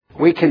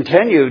We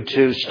continue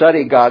to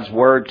study God's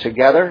Word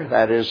together.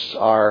 That is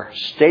our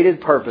stated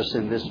purpose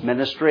in this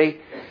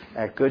ministry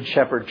at Good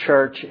Shepherd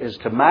Church, is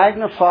to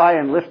magnify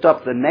and lift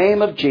up the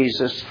name of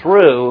Jesus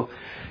through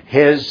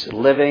His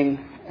living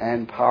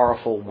and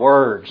powerful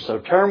Word. So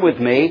turn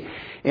with me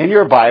in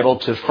your Bible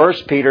to 1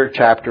 Peter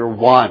chapter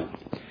 1.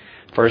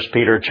 1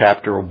 Peter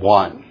chapter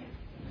 1.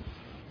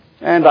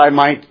 And I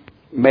might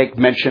make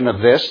mention of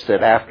this,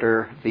 that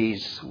after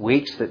these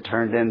weeks that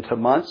turned into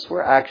months,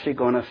 we're actually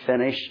going to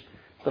finish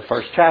the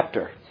first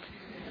chapter.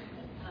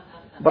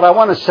 But I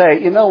want to say,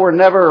 we're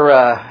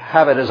never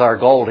have it as our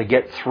goal to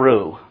get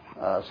through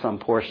some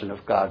portion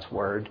of God's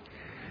Word.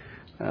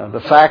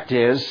 The fact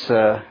is,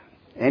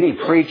 any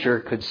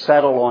preacher could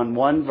settle on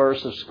one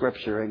verse of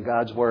Scripture in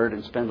God's Word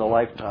and spend a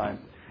lifetime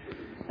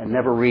and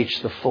never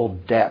reach the full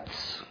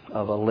depths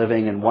of a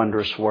living and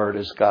wondrous Word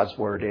as God's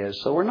Word is.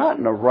 So we're not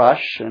in a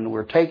rush, and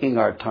we're taking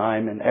our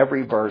time, and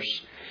every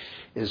verse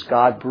is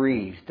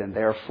God-breathed and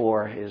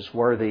therefore is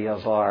worthy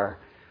of our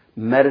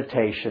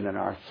meditation and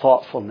our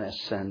thoughtfulness,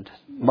 and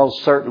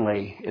most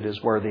certainly it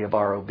is worthy of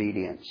our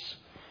obedience.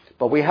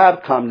 But we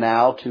have come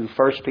now to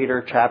 1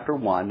 Peter chapter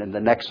 1, and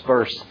the next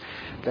verse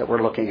that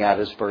we're looking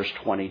at is verse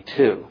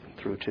 22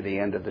 through to the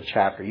end of the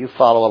chapter. You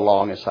follow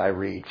along as I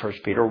read. 1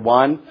 Peter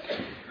 1,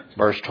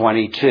 verse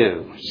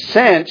 22.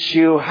 Since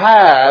you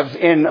have,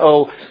 in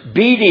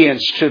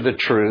obedience to the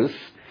truth,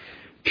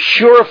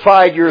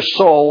 purified your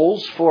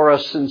souls for a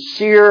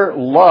sincere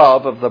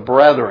love of the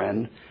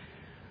brethren,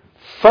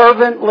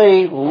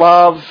 fervently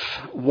love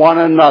one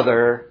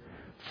another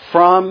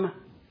from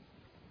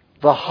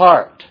the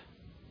heart.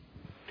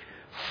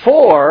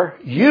 For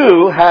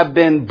you have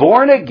been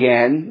born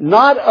again,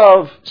 not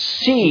of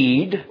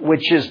seed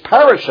which is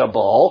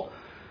perishable,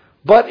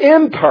 but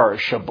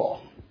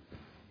imperishable.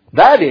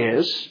 That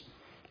is,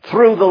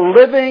 through the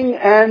living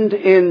and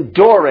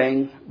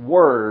enduring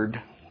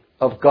Word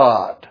of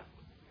God.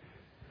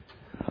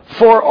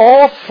 For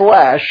all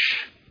flesh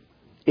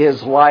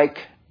is like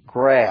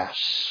grass,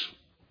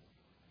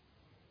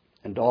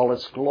 and all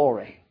its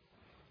glory,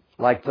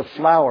 like the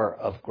flower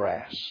of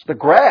grass. The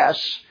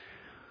grass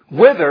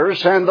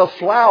withers and the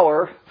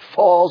flower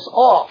falls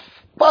off,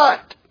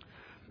 but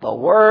the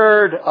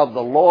word of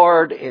the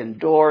Lord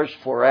endures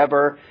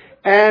forever,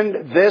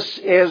 and this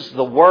is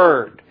the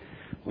word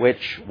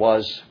which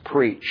was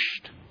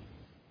preached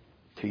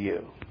to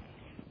you.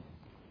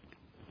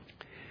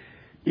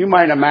 You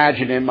might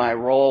imagine in my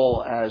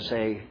role as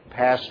a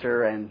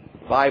pastor and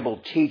Bible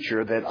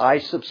teacher that I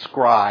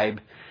subscribe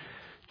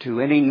to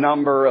any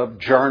number of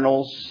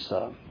journals,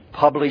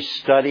 published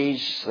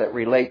studies that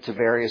relate to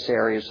various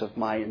areas of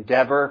my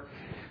endeavor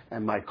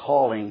and my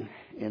calling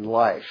in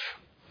life.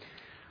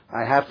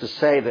 I have to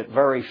say that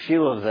very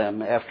few of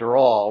them, after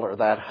all, are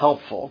that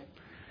helpful.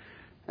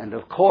 And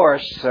of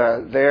course,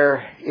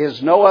 there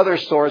is no other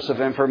source of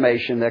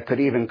information that could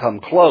even come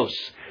close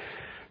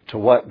to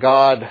what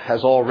God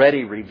has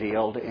already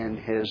revealed in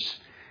His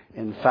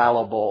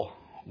infallible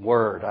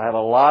Word. I have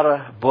a lot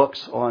of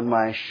books on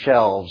my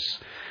shelves,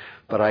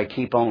 but I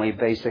keep only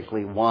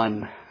basically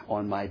one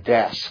on my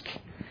desk.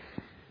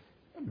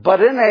 But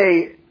in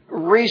a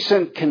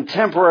recent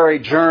contemporary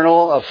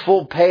journal, a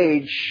full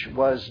page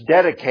was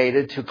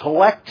dedicated to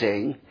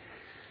collecting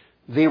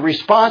the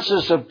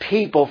responses of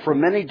people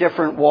from many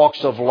different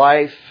walks of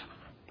life,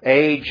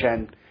 age,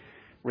 and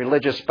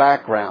religious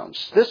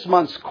backgrounds. This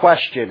month's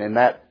question in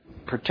that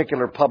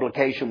particular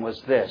publication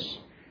was this: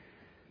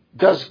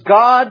 does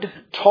God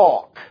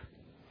talk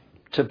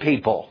to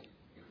people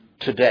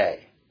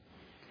today?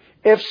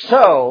 If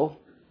so,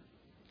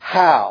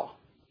 how?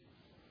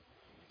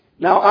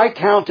 Now, I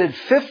counted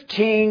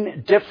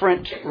 15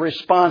 different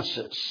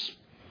responses,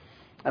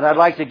 and I'd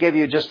like to give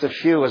you just a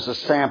few as a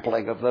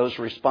sampling of those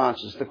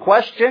responses. The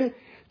question,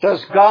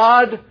 does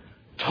God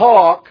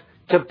talk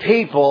to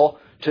people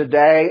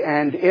today?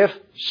 And if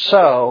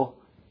so,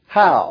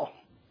 how?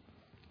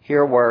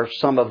 Here were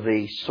some of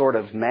the sort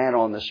of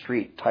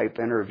man-on-the-street type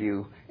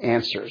interview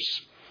answers.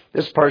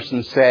 This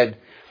person said,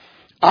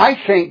 I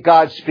think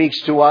God speaks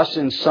to us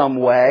in some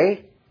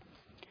way.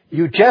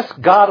 You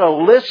just gotta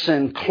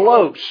listen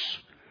close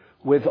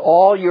with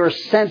all your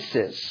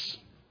senses.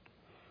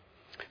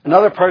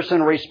 Another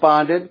person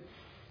responded,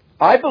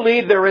 I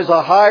believe there is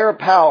a higher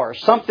power,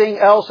 something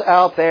else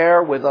out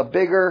there with a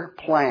bigger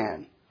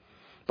plan.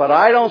 But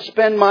I don't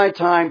spend my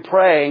time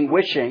praying,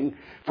 wishing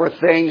for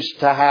things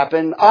to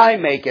happen. I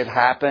make it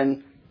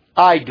happen.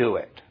 I do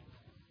it.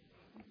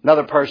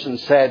 Another person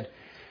said,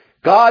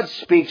 God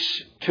speaks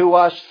to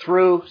us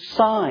through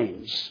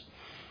signs.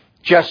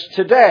 Just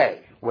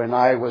today, when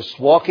I was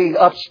walking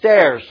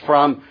upstairs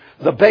from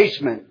the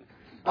basement,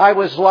 I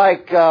was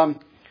like,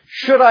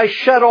 should I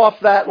shut off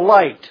that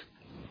light?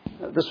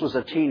 This was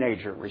a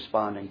teenager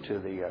responding to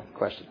the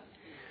question.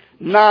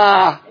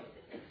 Nah,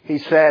 he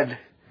said.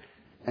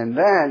 And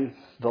then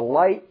the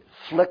light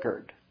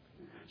flickered.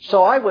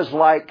 So I was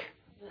like,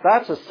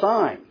 that's a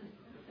sign.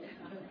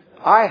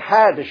 I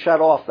had to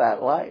shut off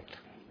that light.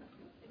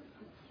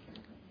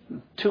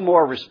 Two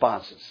more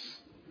responses.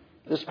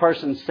 This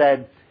person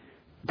said,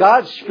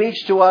 God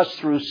speaks to us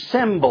through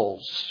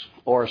symbols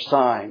or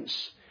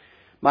signs.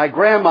 My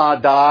grandma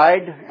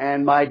died,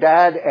 and my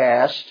dad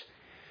asked,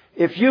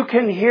 "If you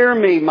can hear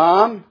me,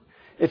 Mom,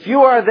 if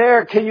you are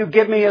there, can you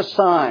give me a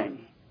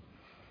sign?"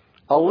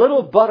 A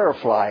little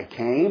butterfly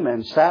came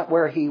and sat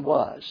where he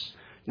was.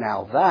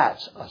 Now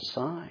that's a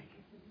sign.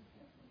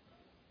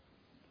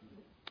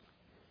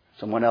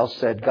 Someone else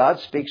said, God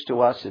speaks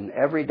to us in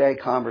everyday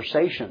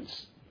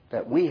conversations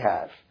that we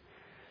have.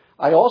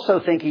 I also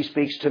think He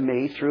speaks to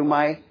me through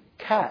my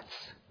cats.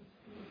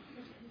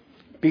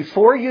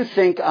 Before you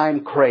think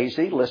I'm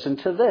crazy, listen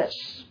to this.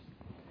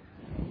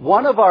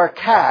 One of our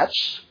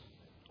cats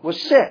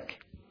was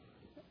sick,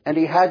 and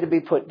he had to be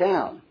put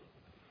down.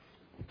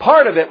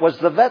 Part of it was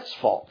the vet's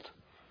fault.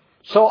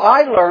 So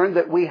I learned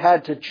that we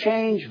had to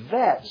change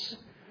vets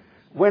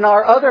when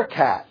our other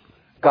cat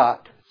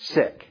got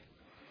sick.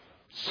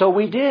 So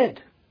we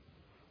did.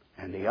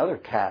 And the other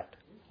cat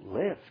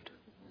lived.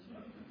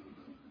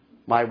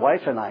 My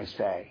wife and I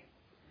say,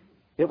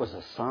 it was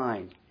a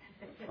sign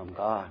from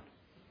God.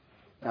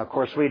 Now, of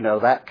course, we know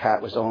that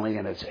cat was only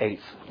in its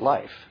 8th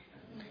life.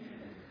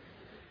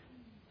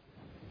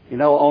 You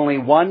know, only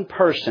one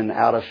person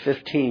out of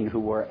 15 who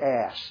were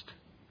asked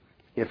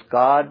if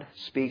God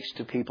speaks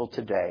to people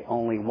today,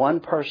 only one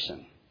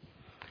person.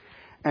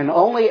 And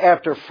only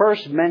after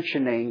first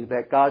mentioning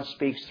that God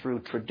speaks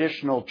through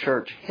traditional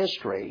church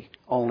history,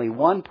 only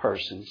one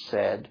person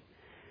said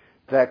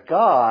that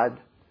God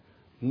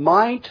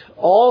might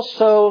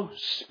also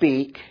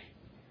speak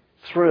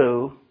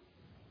through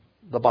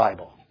the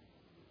Bible.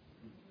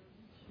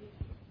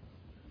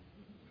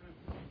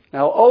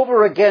 Now,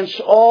 over against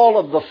all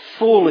of the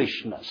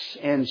foolishness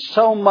and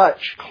so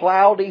much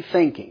cloudy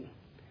thinking,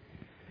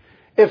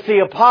 if the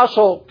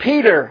Apostle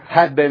Peter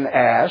had been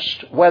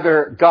asked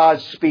whether God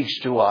speaks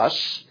to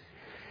us,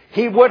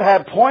 he would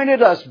have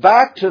pointed us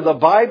back to the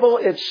Bible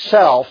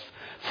itself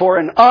for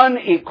an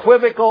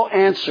unequivocal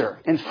answer.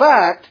 In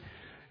fact,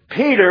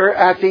 Peter,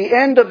 at the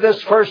end of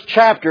this first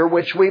chapter,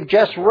 which we've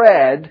just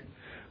read,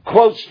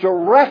 quotes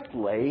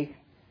directly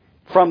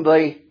from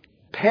the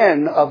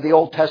pen of the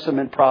Old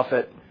Testament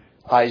prophet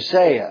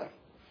Isaiah.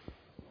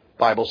 The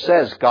Bible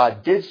says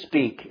God did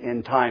speak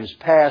in times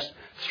past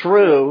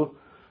through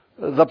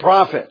the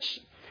prophets.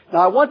 Now,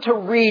 I want to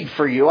read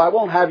for you. I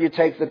won't have you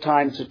take the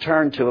time to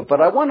turn to it, but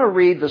I want to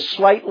read the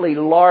slightly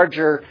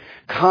larger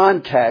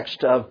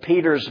context of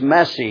Peter's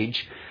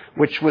message,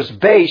 which was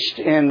based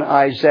in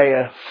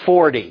Isaiah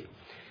 40.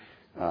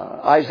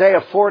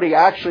 Isaiah 40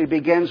 actually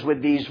begins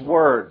with these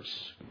words.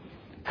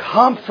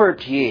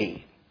 Comfort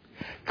ye,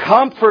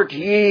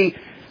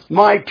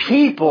 my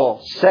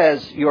people,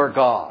 says your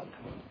God.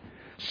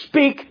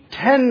 Speak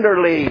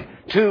tenderly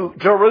to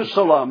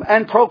Jerusalem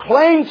and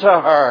proclaim to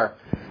her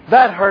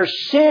that her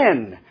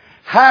sin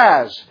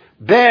has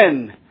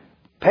been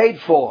paid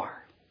for.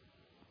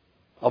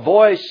 A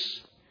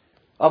voice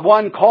of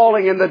one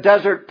calling in the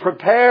desert,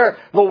 prepare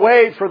the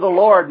way for the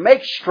Lord.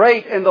 Make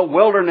straight in the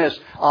wilderness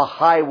a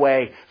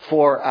highway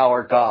for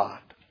our God.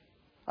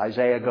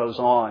 Isaiah goes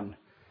on.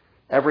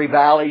 Every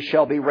valley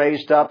shall be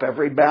raised up,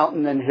 every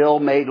mountain and hill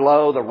made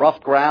low. The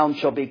rough ground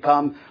shall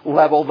become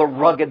level, the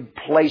rugged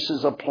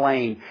places a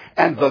plain.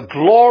 And the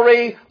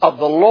glory of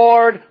the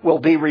Lord will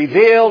be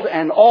revealed,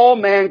 and all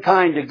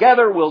mankind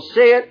together will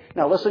see it.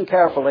 Now listen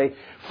carefully.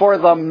 For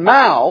the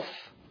mouth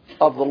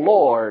of the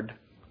Lord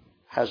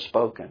has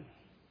spoken.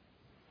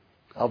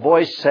 A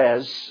voice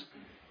says,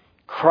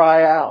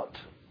 cry out.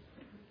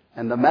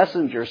 And the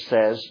messenger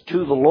says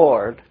to the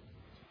Lord,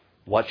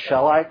 what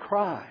shall I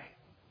cry?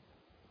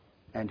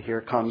 And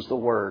here comes the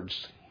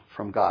words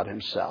from God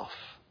Himself.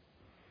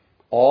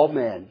 All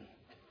men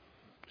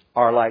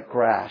are like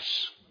grass,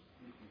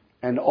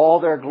 and all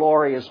their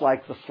glory is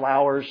like the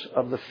flowers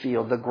of the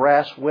field. The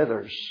grass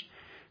withers,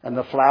 and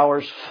the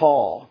flowers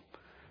fall,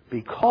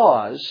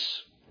 because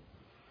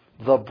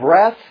the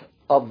breath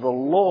of the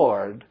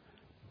Lord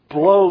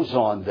blows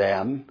on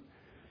them.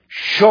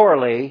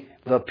 Surely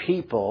the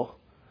people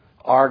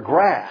are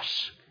grass.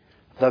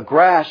 The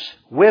grass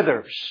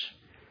withers,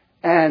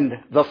 and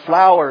the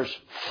flowers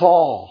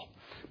fall.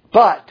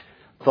 But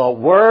the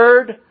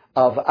word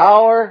of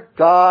our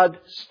God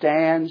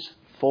stands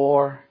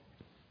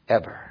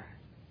forever.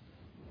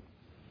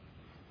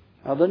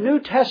 Now, the New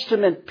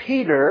Testament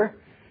Peter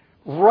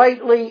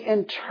rightly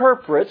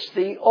interprets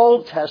the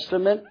Old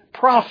Testament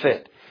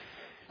prophet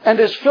and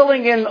is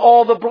filling in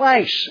all the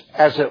blanks,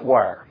 as it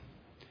were.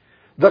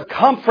 The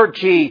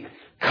comfort ye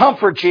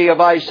of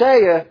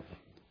Isaiah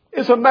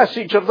is a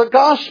message of the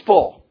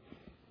gospel.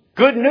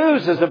 Good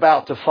news is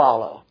about to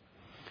follow.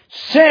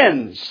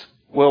 Sins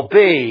will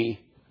be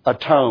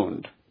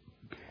atoned.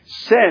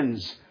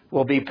 Sins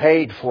will be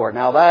paid for.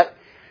 Now that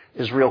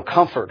is real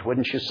comfort,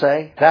 wouldn't you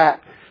say?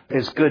 That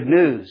is good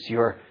news.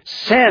 Your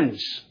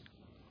sins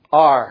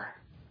are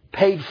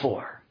paid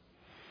for.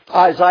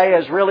 Isaiah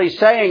is really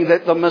saying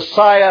that the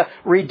Messiah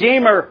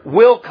Redeemer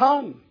will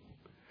come.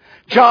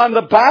 John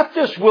the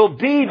Baptist will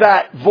be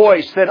that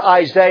voice that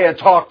Isaiah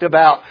talked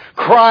about,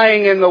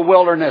 crying in the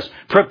wilderness,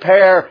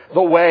 prepare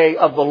the way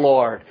of the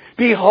Lord.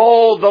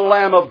 Behold the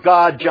Lamb of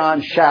God,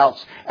 John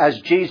shouts, as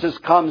Jesus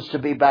comes to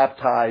be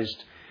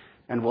baptized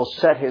and will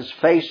set his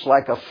face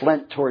like a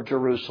flint toward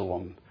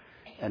Jerusalem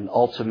and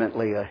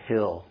ultimately a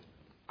hill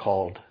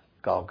called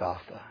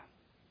Golgotha.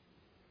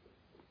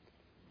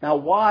 Now,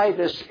 why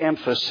this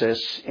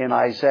emphasis in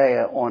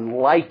Isaiah on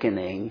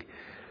likening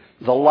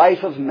the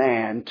life of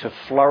man to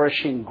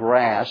flourishing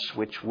grass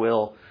which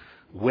will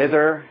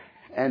wither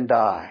and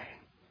die?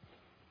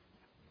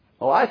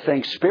 Well, I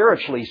think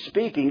spiritually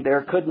speaking,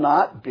 there could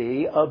not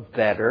be a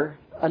better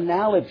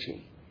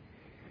analogy.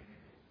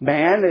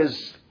 Man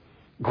is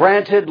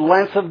granted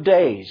length of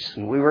days.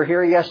 And we were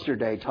here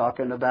yesterday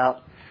talking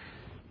about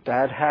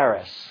Dad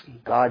Harris.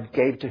 God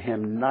gave to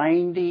him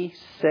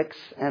 96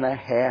 and a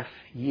half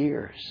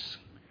years.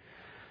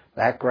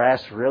 That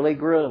grass really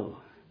grew.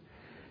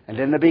 And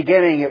in the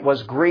beginning it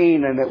was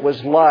green and it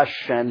was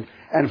lush and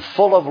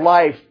full of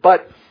life.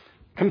 But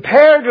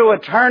compared to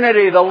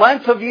eternity, the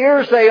length of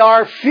years, they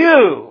are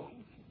few.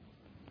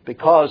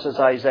 Because, as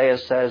Isaiah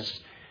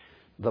says,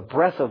 the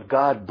breath of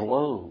God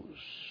blows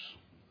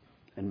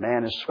and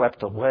man is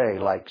swept away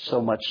like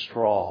so much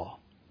straw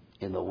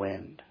in the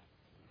wind.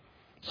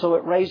 So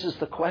it raises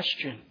the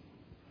question,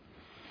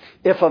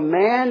 if a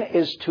man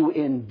is to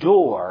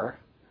endure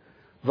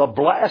the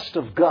blast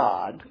of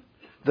God,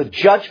 the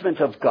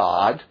judgment of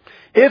God,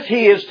 if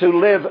he is to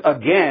live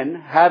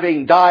again,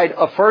 having died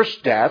a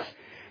first death,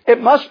 it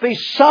must be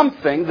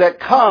something that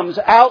comes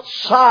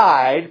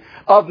outside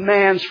of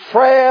man's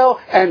frail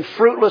and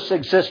fruitless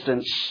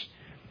existence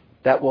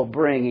that will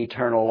bring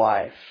eternal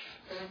life.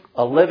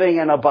 A living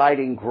and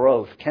abiding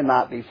growth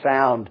cannot be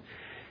found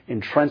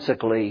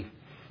intrinsically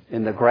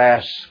in the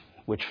grass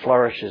which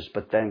flourishes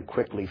but then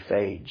quickly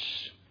fades.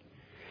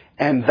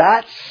 And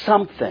that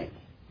something,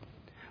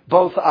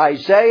 both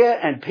Isaiah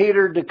and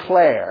Peter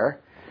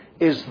declare,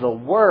 is the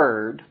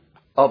word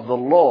of the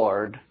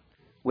Lord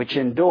which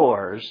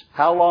endures,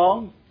 how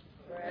long?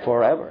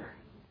 Forever.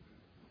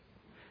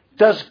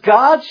 Does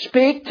God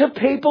speak to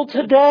people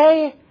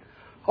today?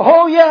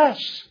 Oh, yes.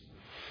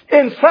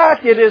 In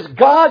fact, it is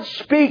God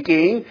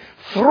speaking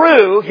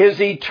through His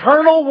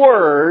eternal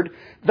word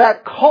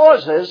that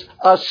causes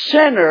a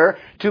sinner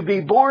to be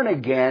born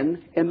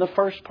again in the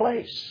first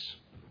place.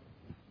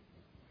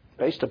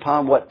 Based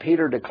upon what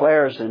Peter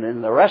declares and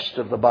in the rest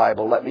of the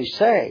Bible, let me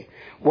say,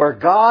 were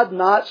God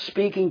not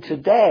speaking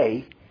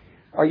today,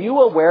 are you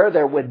aware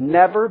there would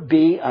never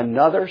be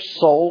another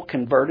soul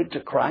converted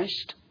to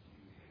Christ?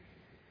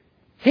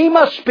 He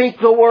must speak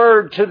the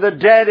word to the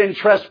dead in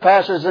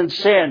trespasses and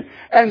sin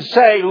and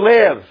say,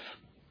 live.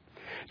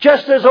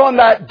 Just as on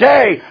that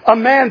day, a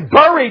man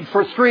buried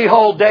for 3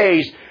 whole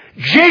days,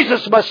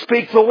 Jesus must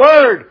speak the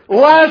word,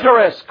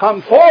 Lazarus,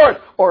 come forth,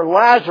 or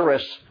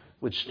Lazarus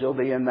would still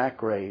be in that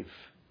grave.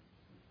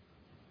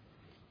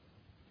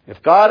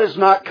 If God is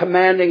not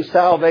commanding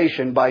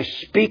salvation by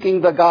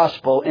speaking the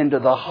gospel into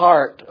the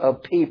heart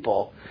of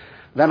people,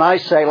 then I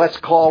say, let's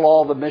call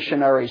all the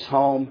missionaries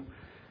home.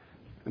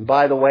 And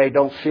by the way,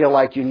 don't feel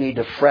like you need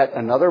to fret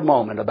another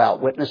moment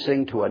about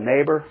witnessing to a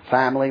neighbor,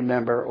 family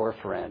member, or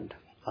friend,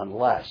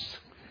 unless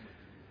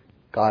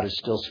God is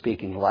still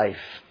speaking life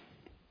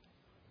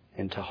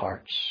into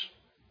hearts.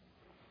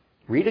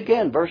 Read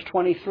again verse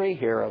 23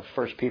 here of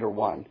 1 Peter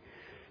 1.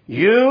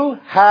 You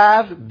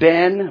have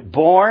been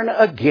born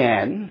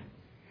again.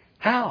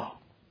 How?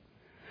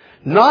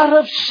 Not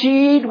of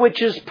seed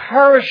which is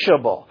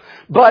perishable,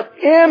 but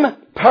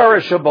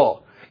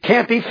imperishable.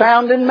 Can't be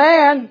found in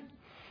man.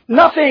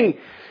 Nothing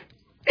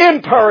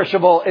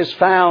imperishable is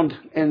found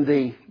in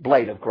the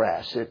blade of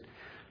grass. It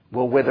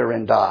will wither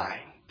and die.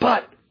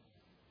 But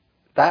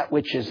that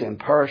which is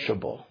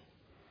imperishable,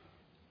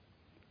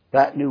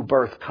 that new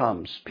birth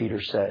comes,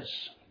 Peter says,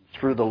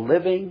 through the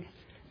living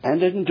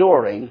and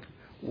enduring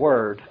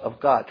Word of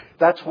God.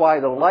 That's why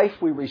the life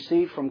we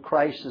receive from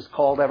Christ is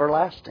called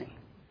everlasting.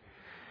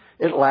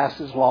 It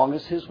lasts as long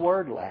as His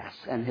Word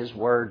lasts, and His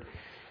Word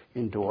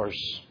endures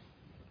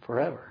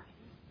forever.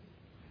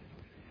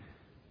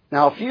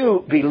 Now, if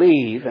you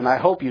believe, and I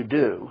hope you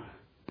do,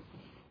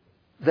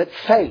 that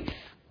faith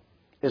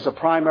is a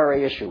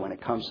primary issue when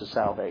it comes to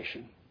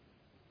salvation,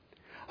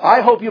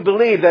 I hope you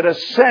believe that a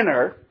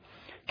sinner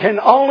can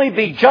only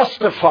be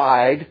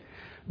justified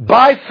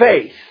by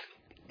faith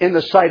in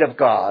the sight of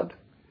God.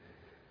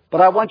 But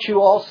I want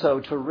you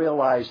also to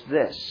realize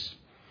this,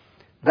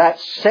 that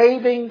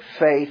saving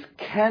faith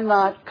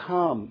cannot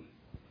come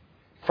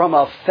from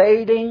a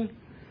fading,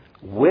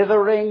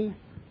 withering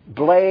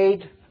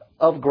blade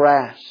of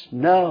grass.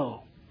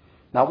 No.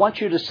 Now I want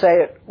you to say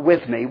it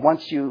with me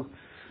once you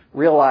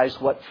realize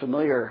what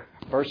familiar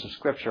verse of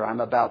Scripture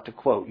I'm about to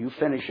quote. You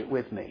finish it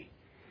with me.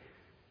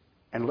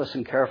 And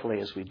listen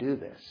carefully as we do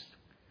this.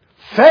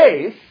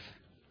 Faith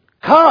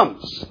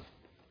comes.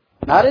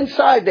 Not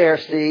inside there,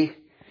 Steve.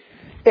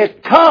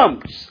 It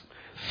comes.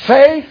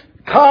 Faith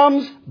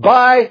comes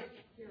by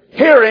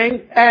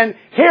hearing, and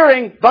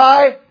hearing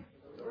by...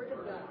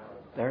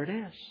 There it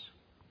is.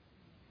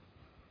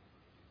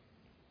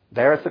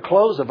 There at the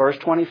close of verse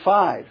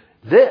 25.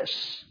 This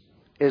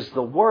is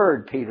the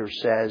word, Peter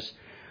says,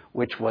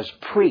 which was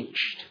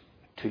preached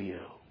to you.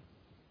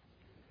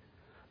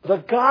 The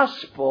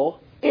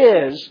gospel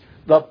is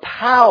the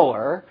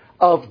power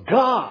of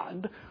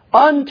God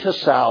unto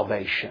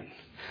salvation.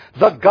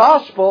 The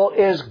gospel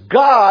is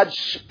God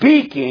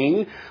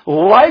speaking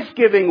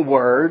life-giving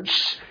words,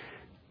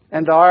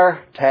 and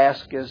our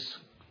task is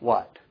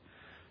what?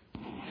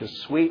 To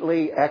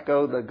sweetly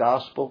echo the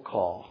gospel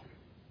call,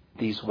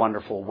 these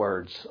wonderful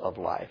words of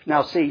life.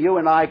 Now, see, you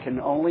and I can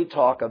only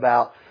talk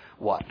about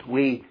what?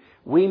 We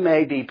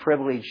may be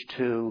privileged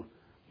to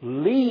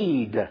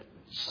lead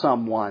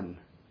someone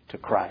to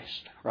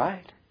Christ,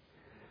 right?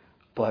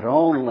 But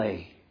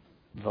only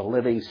the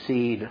living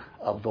seed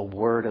of the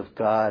Word of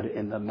God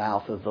in the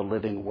mouth of the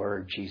living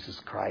Word, Jesus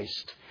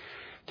Christ,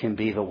 can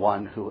be the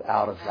one who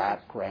out of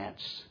that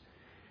grants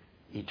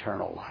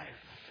eternal life.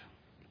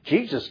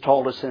 Jesus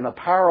told us in a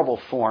parable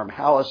form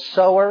how a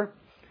sower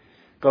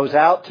goes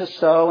out to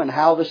sow and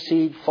how the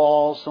seed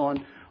falls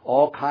on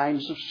all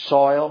kinds of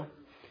soil.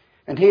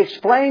 And he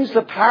explains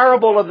the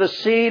parable of the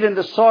seed and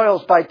the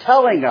soils by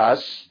telling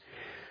us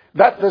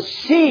that the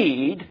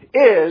seed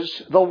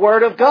is the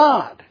Word of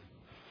God.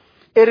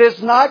 It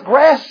is not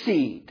grass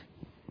seed,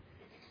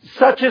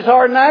 such as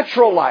our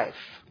natural life.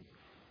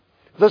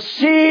 The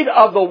seed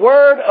of the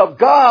Word of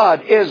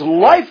God is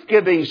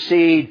life-giving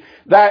seed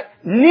that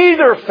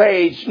neither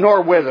fades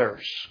nor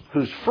withers,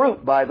 whose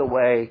fruit, by the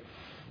way,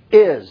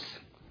 is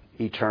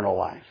eternal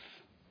life.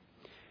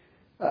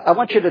 I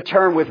want you to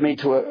turn with me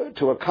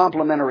to a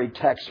complementary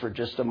text for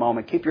just a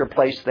moment. Keep your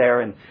place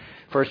there in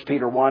 1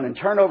 Peter 1 and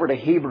turn over to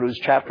Hebrews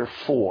chapter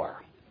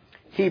 4.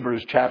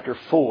 Hebrews chapter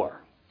 4.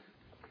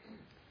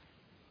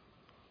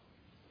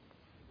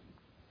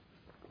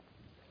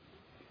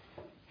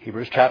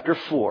 Hebrews chapter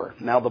 4.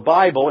 Now the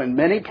Bible in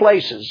many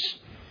places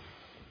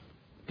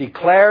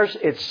declares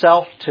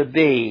itself to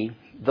be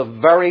the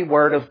very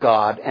Word of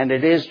God, and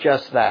it is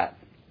just that.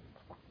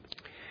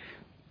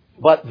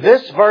 But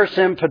this verse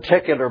in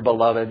particular,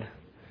 beloved,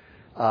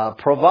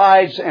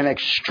 provides an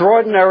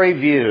extraordinary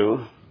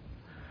view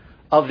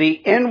of the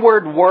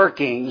inward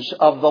workings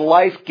of the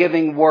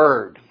life-giving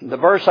Word. The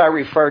verse I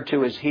refer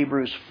to is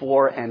Hebrews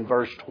 4 and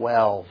verse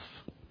 12.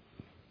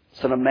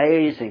 It's an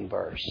amazing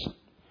verse.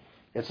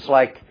 It's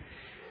like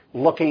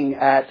looking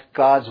at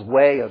God's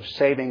way of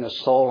saving a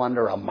soul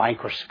under a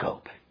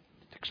microscope.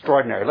 It's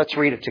extraordinary. Let's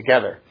read it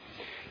together.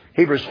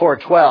 Hebrews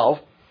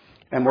 4:12.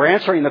 And we're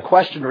answering the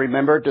question,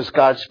 remember, does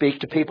God speak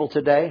to people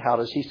today? How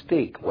does He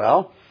speak?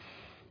 Well,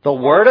 the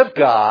Word of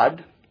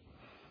God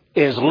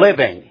is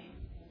living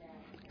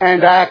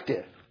and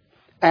active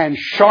and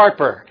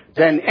sharper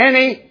than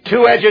any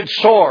two-edged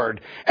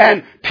sword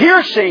and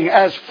piercing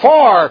as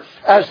far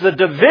as the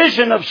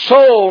division of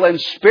soul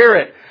and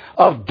spirit,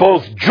 of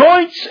both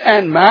joints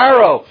and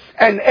marrow,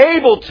 and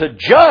able to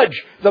judge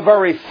the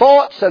very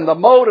thoughts and the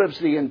motives,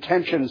 the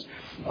intentions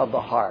of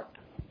the heart.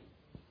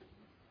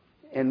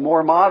 In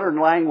more modern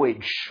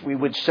language, we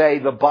would say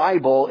the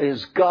Bible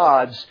is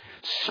God's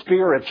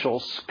spiritual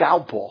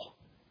scalpel.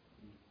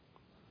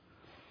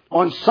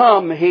 On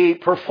some, He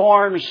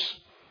performs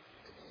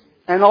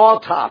an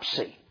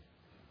autopsy,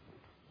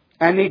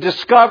 and He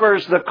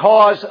discovers the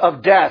cause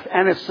of death.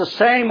 And it's the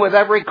same with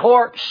every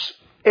corpse.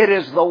 It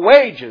is the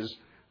wages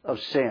of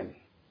sin.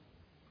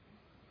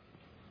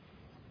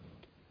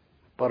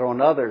 But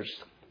on others,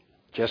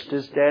 just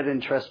as dead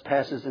in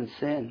trespasses and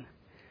sin,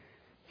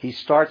 He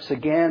starts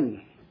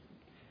again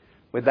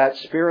with that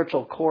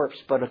spiritual corpse.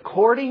 But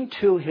according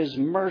to His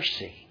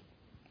mercy,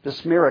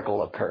 this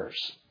miracle occurs.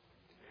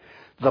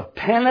 The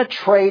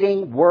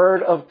penetrating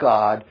Word of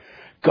God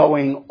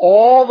going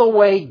all the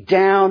way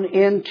down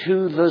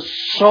into the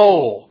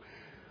soul.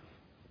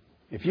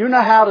 If you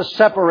know how to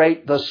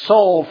separate the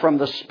soul from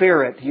the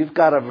spirit, you've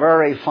got a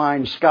very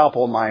fine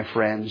scalpel, my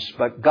friends.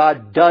 But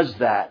God does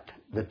that,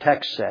 the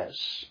text says.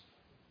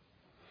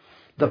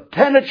 The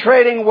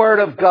penetrating Word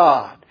of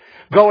God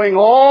going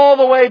all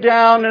the way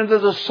down into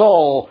the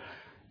soul.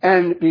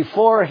 And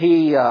before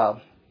He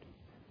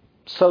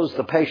sews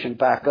the patient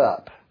back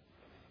up,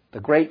 the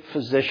great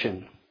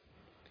physician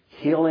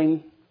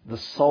healing the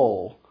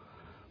soul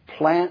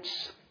plants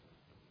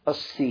a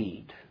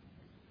seed.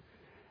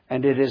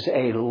 And it is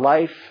a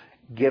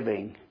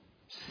life-giving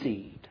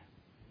seed.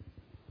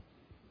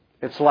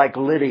 It's like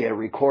Lydia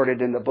recorded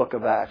in the book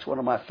of Acts. One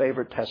of my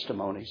favorite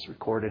testimonies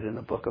recorded in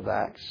the book of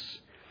Acts.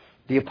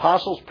 The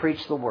apostles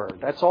preached the Word.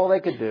 That's all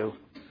they could do.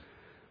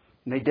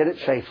 And they did it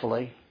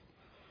faithfully.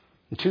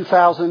 And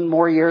 2,000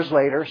 more years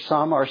later,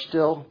 some are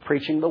still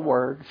preaching the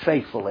Word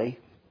faithfully.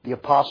 The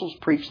apostles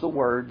preached the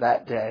Word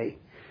that day.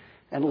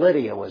 And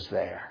Lydia was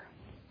there.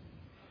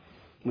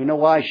 We know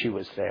why she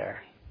was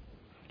there.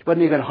 She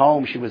wasn't even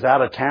home. She was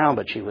out of town,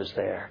 but she was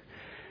there.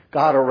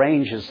 God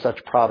arranges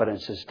such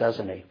providences,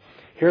 doesn't He?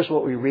 Here's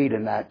what we read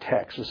in that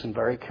text. Listen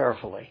very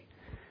carefully.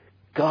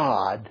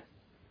 God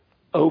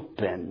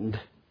opened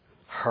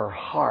her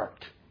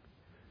heart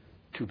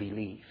to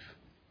believe.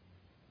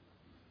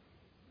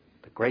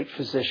 The great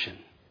physician,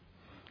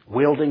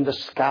 wielding the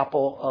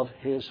scalpel of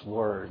His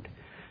Word,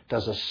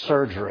 does a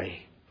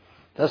surgery.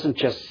 Doesn't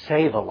just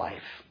save a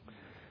life,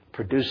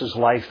 produces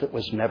life that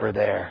was never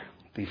there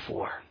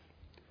before.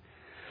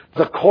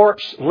 The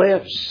corpse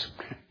lives.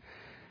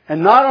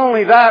 And not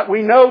only that,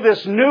 we know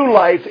this new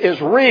life is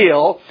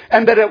real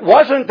and that it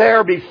wasn't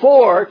there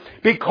before,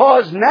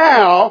 because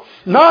now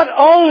not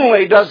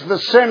only does the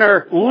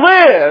sinner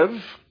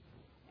live,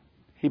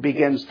 he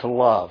begins to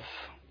love.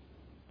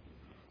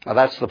 Now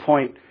that's the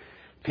point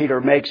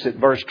Peter makes at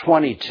verse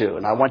 22.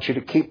 And I want you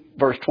to keep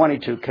verse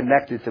 22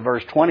 connected to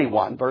verse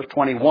 21. Verse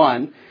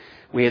 21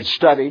 we had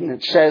studied, and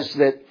it says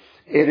that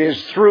it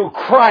is through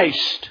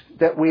Christ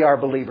that we are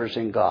believers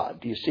in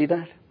God. Do you see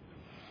that?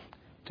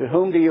 To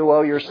whom do you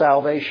owe your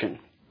salvation?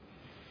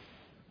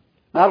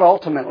 Not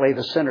ultimately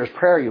the sinner's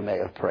prayer you may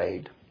have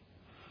prayed.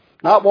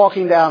 Not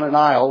walking down an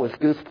aisle with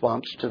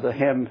goosebumps to the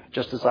hymn,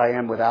 Just As I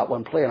Am Without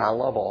One Plea, and I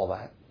love all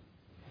that.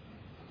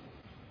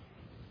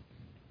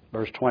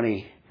 Verse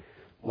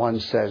 21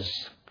 says,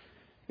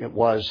 it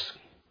was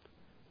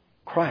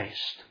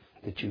Christ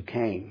that you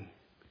came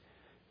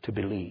to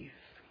believe.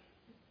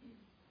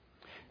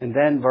 And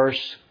then verse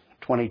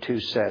 22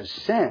 says,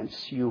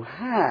 since you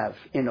have,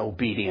 in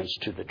obedience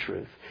to the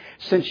truth,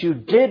 since you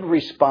did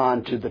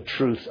respond to the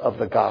truth of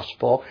the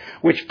gospel,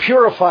 which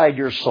purified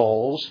your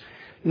souls,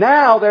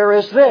 now there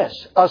is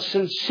this, a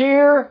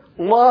sincere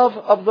love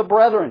of the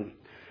brethren.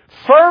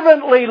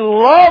 Fervently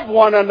love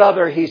one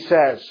another, he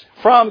says,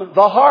 from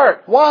the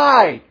heart.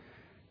 Why?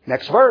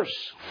 Next verse.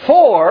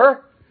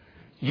 For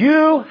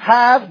you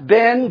have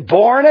been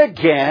born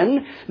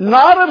again,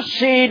 not of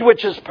seed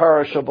which is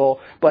perishable,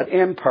 but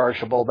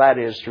imperishable, that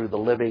is, through the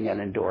living and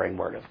enduring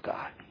Word of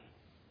God.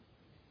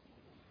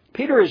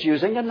 Peter is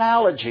using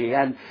analogy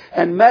and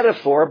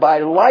metaphor by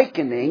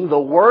likening the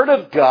Word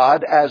of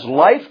God as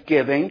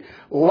life-giving,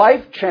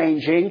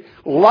 life-changing,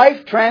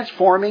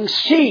 life-transforming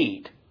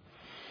seed.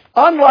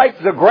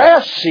 Unlike the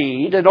grass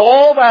seed and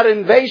all that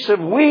invasive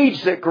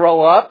weeds that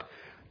grow up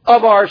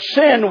of our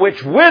sin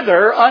which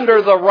wither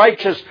under the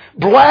righteous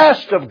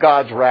blast of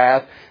God's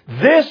wrath,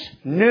 this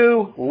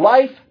new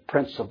life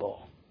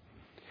principle,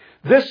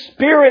 this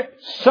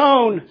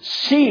Spirit-sown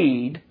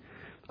seed,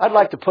 I'd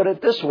like to put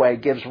it this way,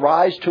 gives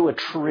rise to a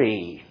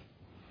tree.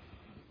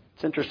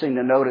 It's interesting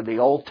to note in the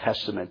Old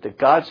Testament that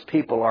God's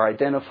people are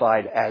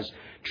identified as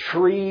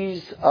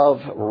trees of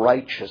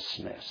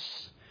righteousness.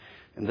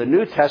 And the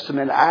New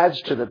Testament adds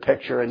to the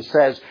picture and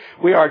says,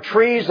 we are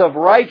trees of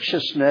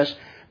righteousness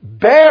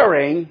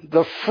bearing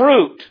the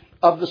fruit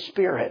of the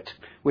Spirit,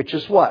 which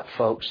is what,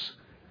 folks?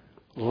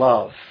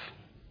 Love.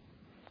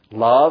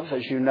 Love,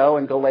 as you know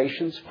in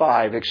Galatians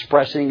 5,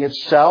 expressing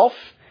itself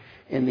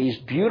in these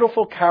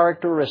beautiful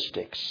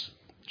characteristics: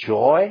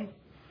 joy,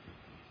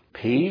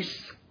 peace,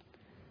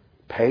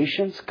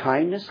 patience,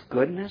 kindness,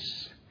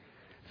 goodness,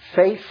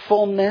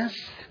 faithfulness,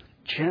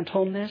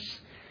 gentleness,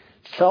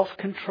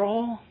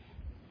 self-control.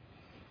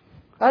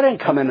 I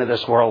didn't come into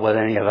this world with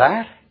any of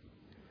that.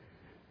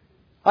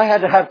 I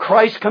had to have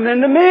Christ come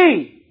into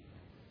me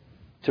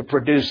to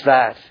produce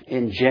that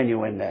in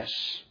genuineness.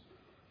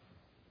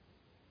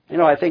 You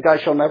know, I think I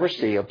shall never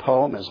see a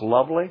poem as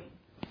lovely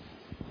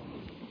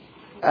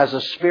as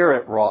a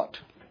Spirit-wrought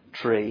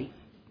tree.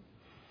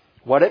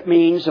 What it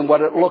means and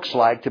what it looks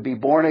like to be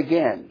born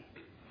again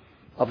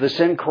of this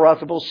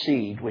incorruptible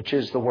seed, which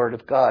is the Word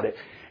of God.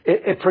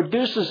 It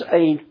produces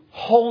a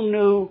whole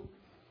new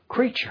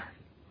creature.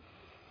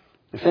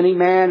 If any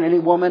man, any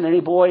woman,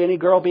 any boy, any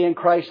girl be in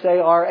Christ, they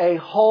are a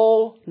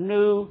whole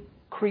new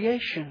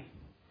creation.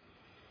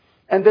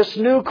 And this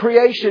new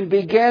creation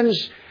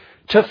begins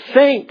to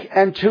think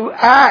and to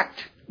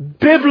act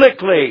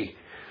biblically,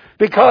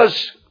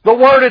 because the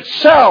Word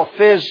itself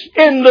is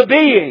in the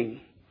being.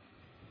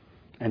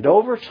 And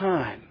over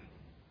time,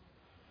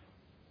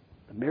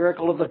 the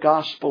miracle of the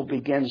gospel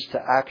begins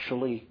to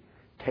actually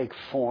take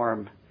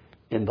form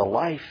in the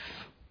life.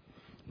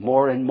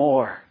 More and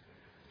more,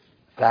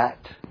 that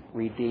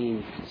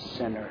redeemed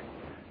sinner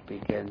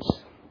begins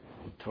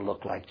to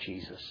look like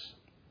Jesus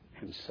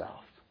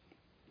himself.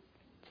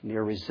 It's an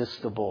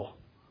irresistible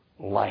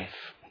life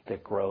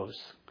that grows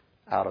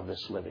out of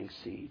this living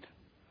seed.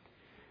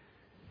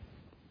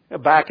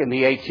 Back in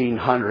the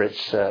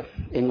 1800s,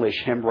 English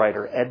hymn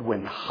writer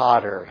Edwin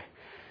Hodder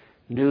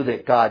knew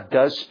that God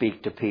does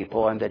speak to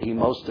people and that He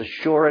most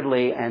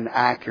assuredly and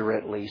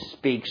accurately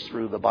speaks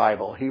through the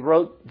Bible. He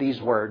wrote these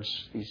words,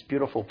 these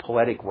beautiful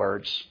poetic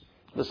words.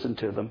 Listen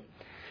to them.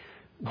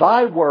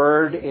 Thy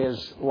word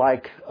is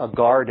like a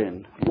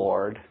garden,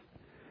 Lord,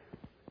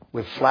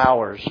 with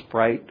flowers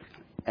bright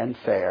and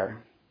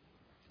fair,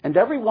 and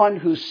everyone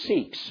who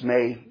seeks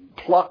may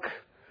pluck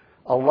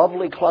a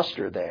lovely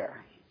cluster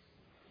there.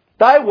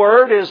 Thy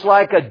word is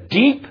like a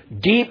deep,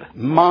 deep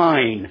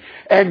mine,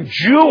 and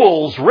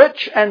jewels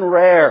rich and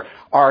rare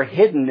are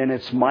hidden in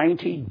its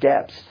mighty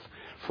depths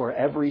for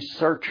every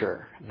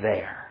searcher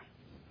there.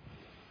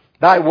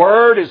 Thy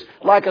word is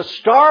like a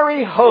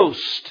starry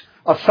host.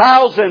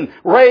 1,000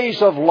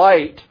 rays of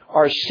light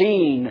are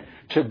seen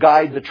to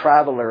guide the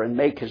traveler and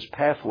make his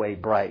pathway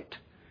bright.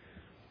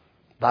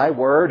 Thy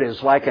word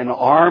is like an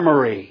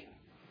armory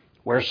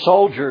where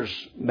soldiers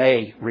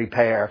may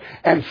repair,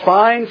 and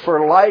find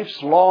for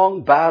life's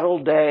long battle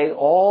day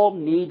all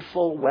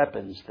needful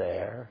weapons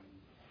there.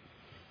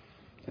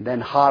 And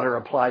then Hodder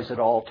applies it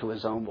all to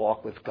his own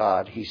walk with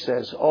God. He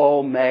says,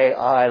 "Oh, may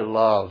I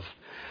love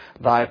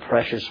thy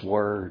precious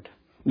word.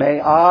 May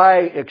I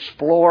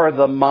explore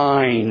the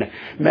mine.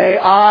 May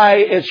I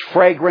its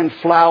fragrant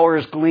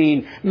flowers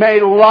glean. May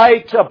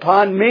light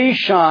upon me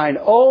shine.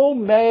 Oh,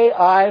 may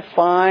I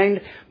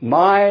find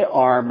my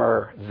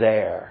armor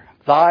there.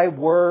 Thy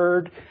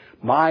word,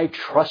 my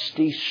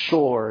trusty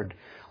sword.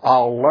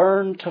 I'll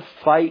learn to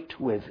fight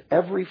with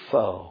every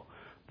foe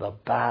the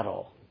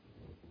battle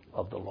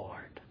of the Lord."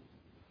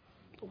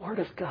 The Word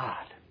of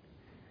God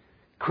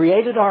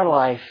created our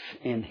life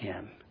in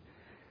Him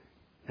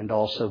and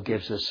also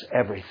gives us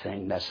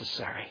everything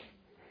necessary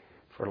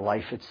for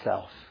life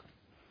itself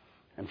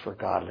and for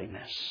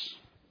godliness.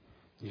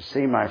 You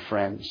see, my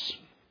friends,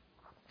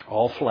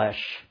 all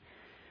flesh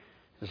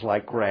is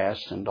like grass,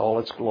 and all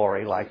its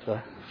glory like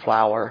the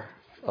flower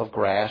of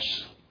grass.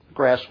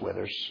 Grass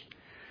withers.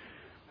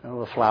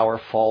 The flower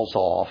falls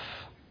off.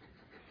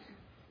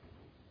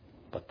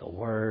 But the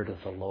word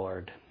of the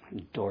Lord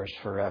endures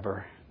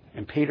forever.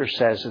 And Peter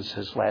says, it's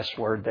his last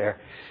word there,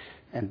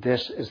 "And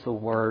this is the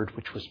word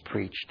which was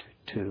preached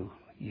to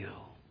you."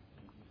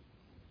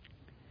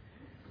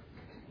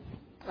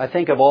 I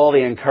think of all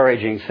the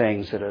encouraging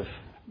things that have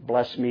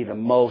blessed me the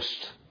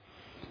most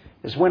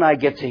is when I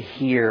get to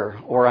hear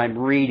or I'm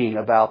reading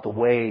about the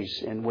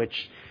ways in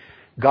which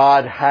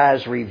God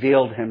has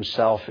revealed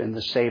Himself in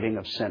the saving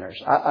of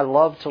sinners. I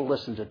love to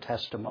listen to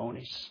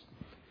testimonies.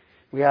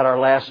 We had our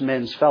last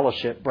men's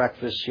fellowship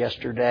breakfast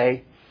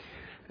yesterday,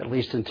 at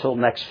least until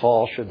next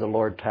fall, should the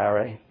Lord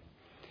tarry.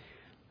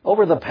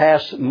 Over the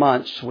past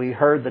months, we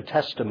heard the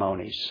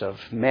testimonies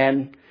of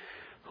men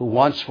who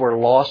once were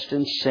lost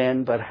in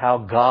sin, but how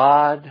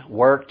God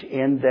worked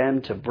in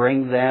them to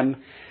bring them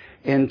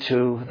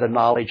into the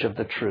knowledge of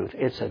the truth.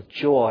 It's a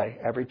joy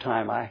every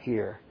time I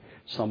hear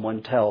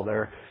someone tell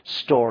their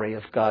story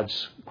of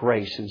God's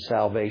grace and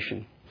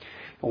salvation.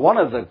 One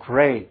of the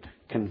great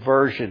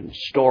conversion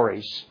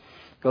stories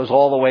goes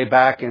all the way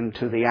back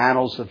into the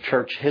annals of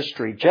church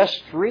history.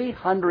 Just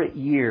 300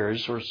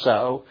 years or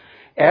so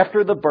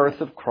after the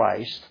birth of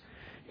Christ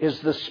is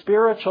the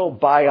spiritual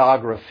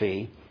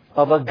biography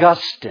of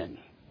Augustine.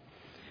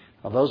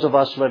 Now, those of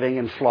us living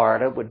in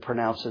Florida would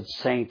pronounce it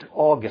St.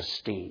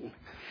 Augustine.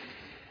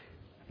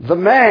 The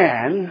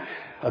man,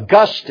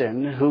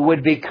 Augustine, who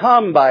would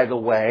become, by the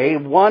way,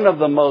 one of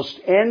the most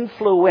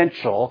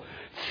influential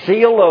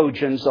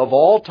theologians of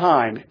all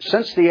time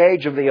since the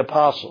age of the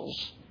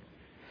apostles,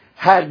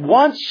 had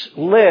once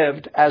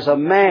lived as a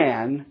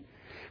man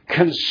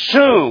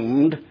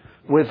consumed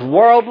with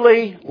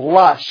worldly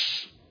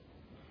lusts.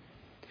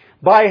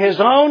 By his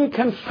own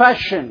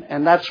confession,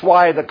 and that's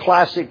why the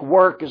classic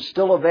work is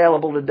still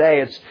available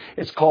today.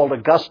 It's called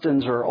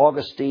Augustine's or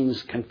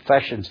Augustine's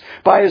Confessions.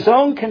 By his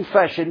own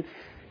confession,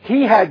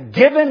 he had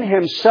given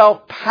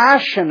himself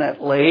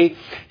passionately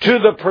to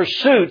the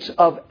pursuits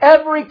of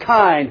every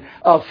kind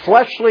of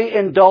fleshly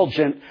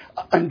indulgence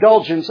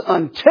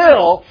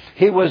until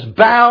he was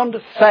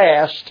bound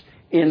fast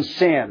in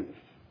sin.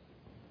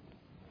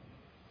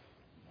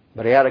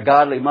 But he had a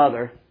godly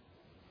mother.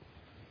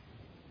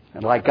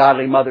 And like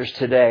godly mothers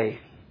today,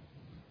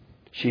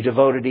 she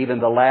devoted even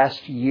the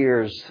last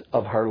years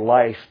of her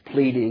life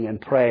pleading and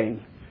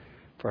praying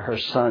for her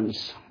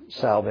son's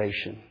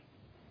salvation.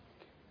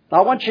 Now,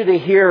 I want you to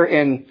hear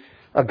in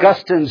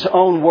Augustine's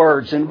own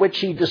words in which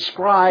he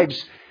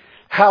describes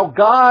how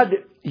God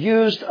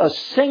used a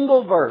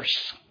single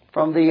verse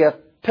from the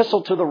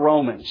Epistle to the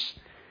Romans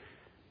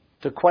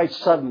to quite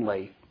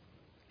suddenly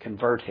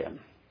convert him.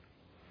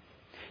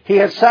 He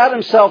had sat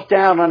himself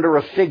down under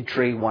a fig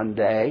tree one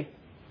day,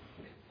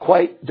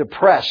 quite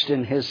depressed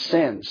in his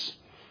sins.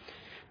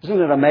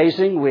 Isn't it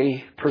amazing?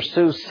 We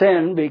pursue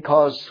sin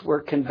because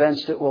we're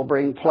convinced it will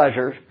bring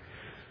pleasure.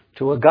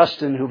 To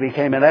Augustine, who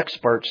became an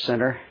expert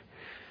sinner,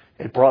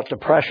 it brought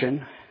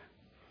depression.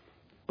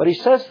 But he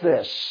says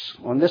this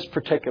on this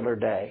particular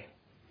day: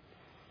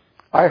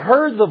 "I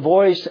heard the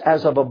voice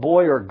as of a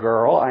boy or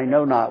girl, I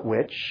know not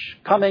which,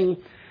 coming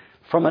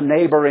from a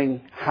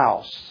neighboring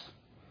house,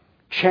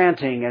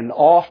 chanting and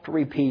oft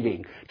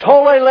repeating,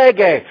 'Tolle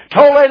lege,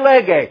 tolle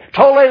lege,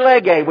 tolle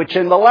lege,' which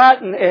in the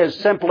Latin is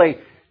simply,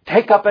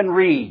 'Take up and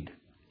read,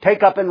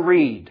 take up and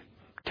read,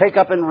 take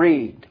up and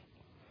read.'"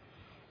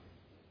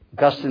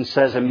 Augustine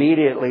says,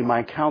 "Immediately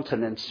my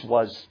countenance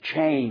was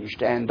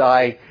changed, and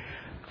I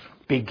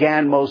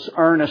began most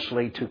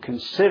earnestly to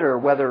consider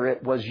whether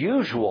it was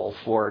usual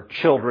for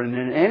children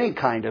in any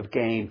kind of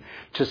game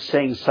to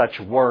sing such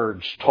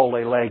words,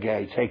 'Tolle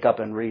lege,' take up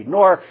and read.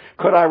 Nor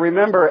could I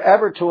remember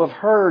ever to have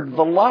heard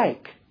the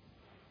like.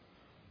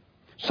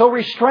 So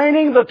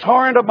restraining the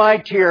torrent of my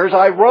tears,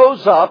 I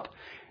rose up,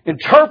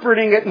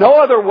 interpreting it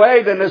no other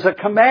way than as a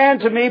command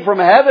to me from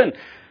heaven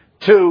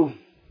to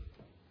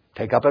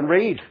take up and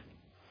read,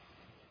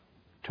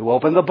 to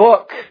open the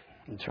book,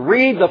 and to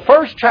read the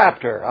first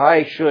chapter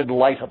I should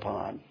light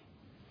upon.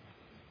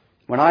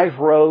 when I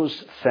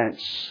rose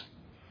thence,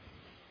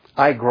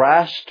 I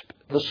grasped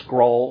the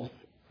scroll,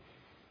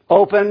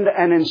 opened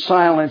and in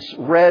silence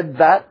read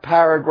that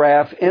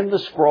paragraph in the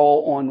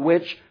scroll on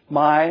which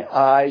my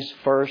eyes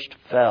first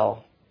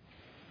fell.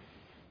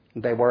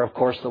 They were, of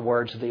course, the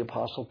words of the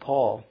Apostle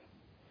Paul,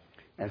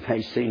 and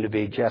they seem to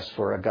be just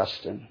for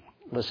Augustine.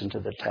 Listen to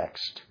the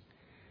text.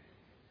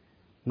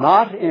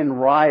 Not in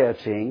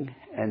rioting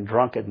and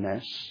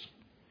drunkenness,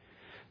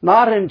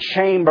 not in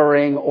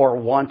chambering or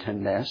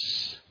wantonness,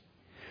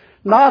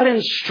 not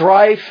in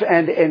strife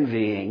and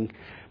envying,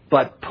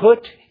 but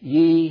put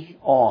ye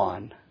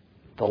on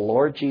the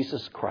Lord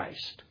Jesus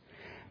Christ,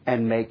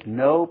 and make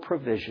no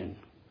provision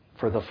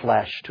for the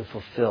flesh to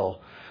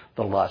fulfill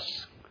the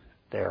lusts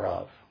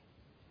thereof.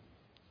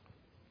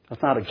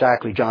 That's not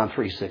exactly John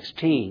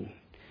 3:16,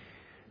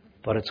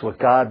 but it's what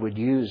God would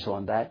use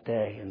on that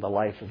day in the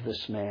life of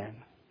this man.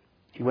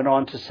 He went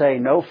on to say,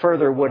 no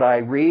further would I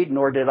read,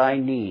 nor did I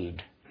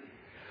need.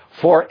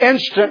 For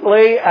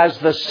instantly, as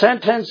the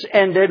sentence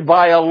ended,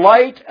 by a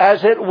light,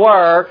 as it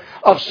were,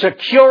 of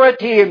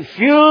security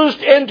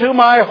infused into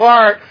my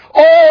heart,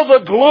 all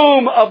the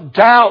gloom of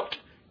doubt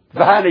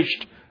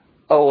vanished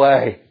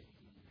away.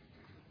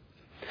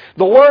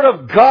 The Word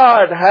of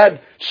God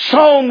had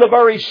sown the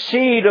very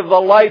seed of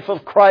the life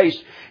of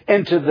Christ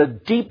into the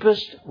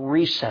deepest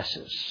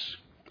recesses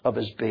of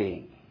his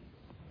being.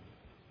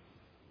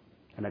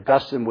 And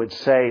Augustine would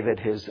say that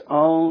his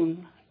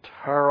own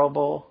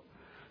terrible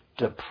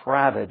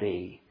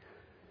depravity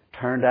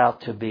turned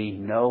out to be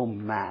no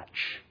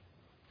match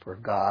for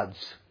God's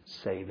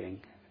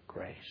saving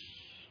grace.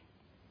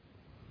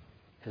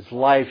 His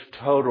life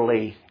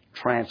totally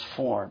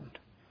transformed.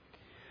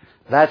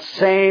 That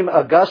same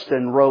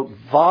Augustine wrote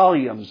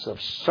volumes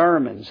of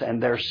sermons,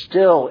 and they're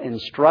still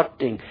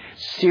instructing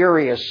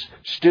serious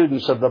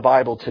students of the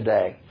Bible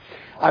today.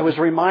 I was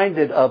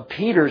reminded of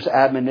Peter's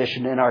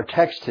admonition in our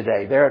text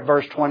today, there at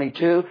verse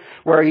 22,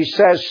 where he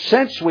says,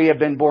 since we have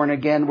been born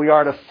again, we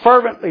are to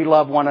fervently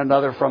love one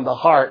another from the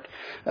heart,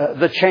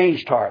 the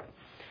changed heart.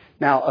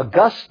 Now,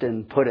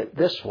 Augustine put it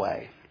this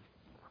way.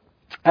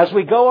 As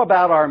we go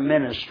about our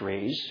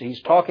ministries,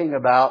 he's talking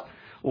about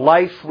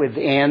life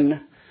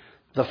within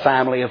the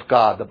family of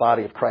God, the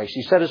body of Christ.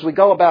 He said, as we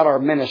go about our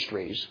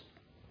ministries,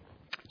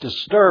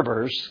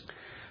 disturbers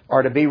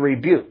are to be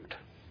rebuked,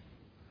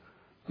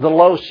 the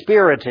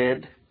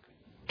low-spirited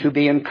to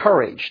be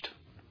encouraged,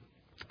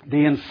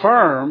 the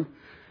infirm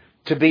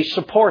to be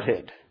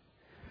supported,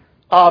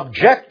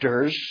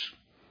 objectors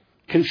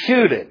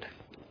confuted,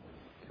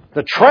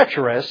 the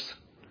treacherous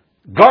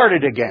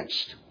guarded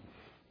against.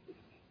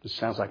 This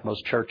sounds like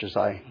most churches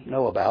I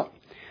know about.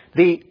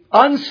 The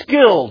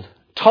unskilled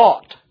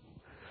taught,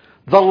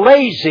 the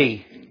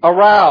lazy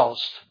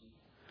aroused,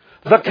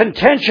 the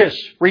contentious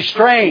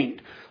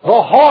restrained,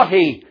 the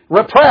haughty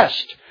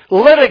repressed,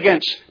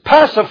 litigants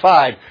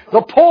pacified,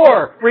 the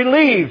poor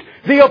relieved,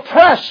 the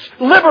oppressed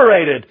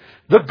liberated,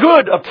 the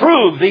good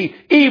approved, the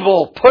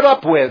evil put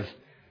up with.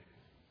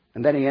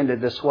 And then he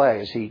ended this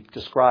way as he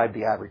described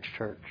the average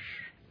church.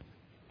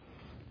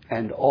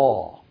 And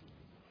all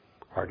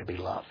are to be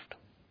loved.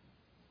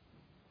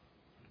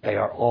 They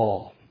are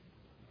all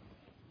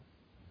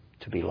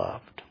to be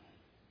loved.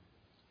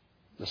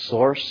 The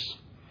source,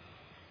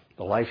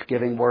 the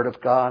life-giving Word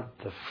of God,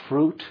 the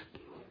fruit,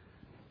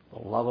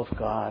 the love of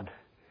God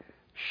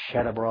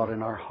shed abroad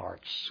in our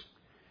hearts,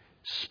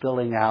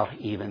 spilling out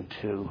even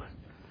to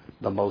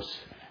the most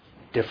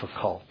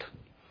difficult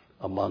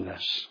among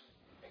us,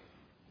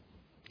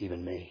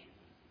 even me.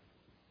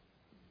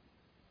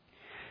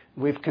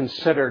 We've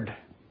considered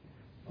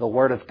the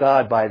Word of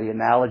God by the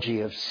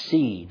analogy of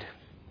seed.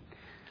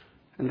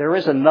 And there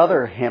is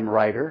another hymn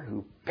writer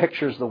who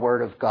pictures the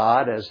Word of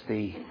God as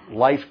the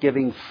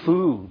life-giving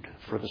food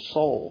for the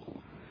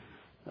soul.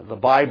 The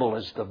Bible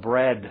is the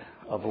bread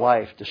of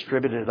life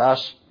distributed to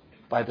us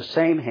by the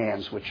same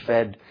hands which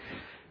fed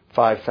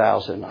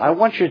 5,000. I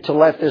want you to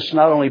let this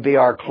not only be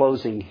our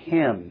closing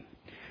hymn,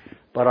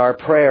 but our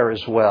prayer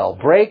as well.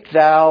 Break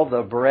thou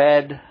the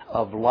bread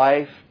of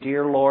life,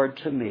 dear Lord,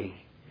 to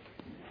me,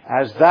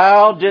 as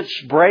thou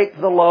didst break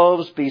the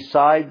loaves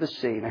beside the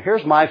sea. Now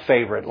here's my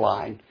favorite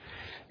line.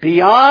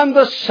 Beyond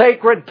the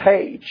sacred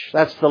page,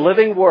 that's the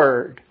living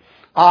Word,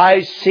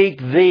 I seek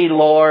thee,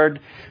 Lord.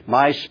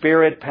 My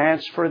spirit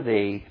pants for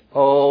thee,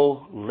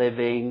 O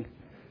living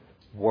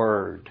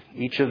Word.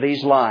 Each of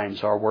these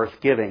lines are worth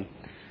giving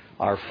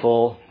our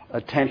full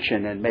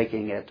attention and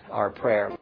making it our prayer.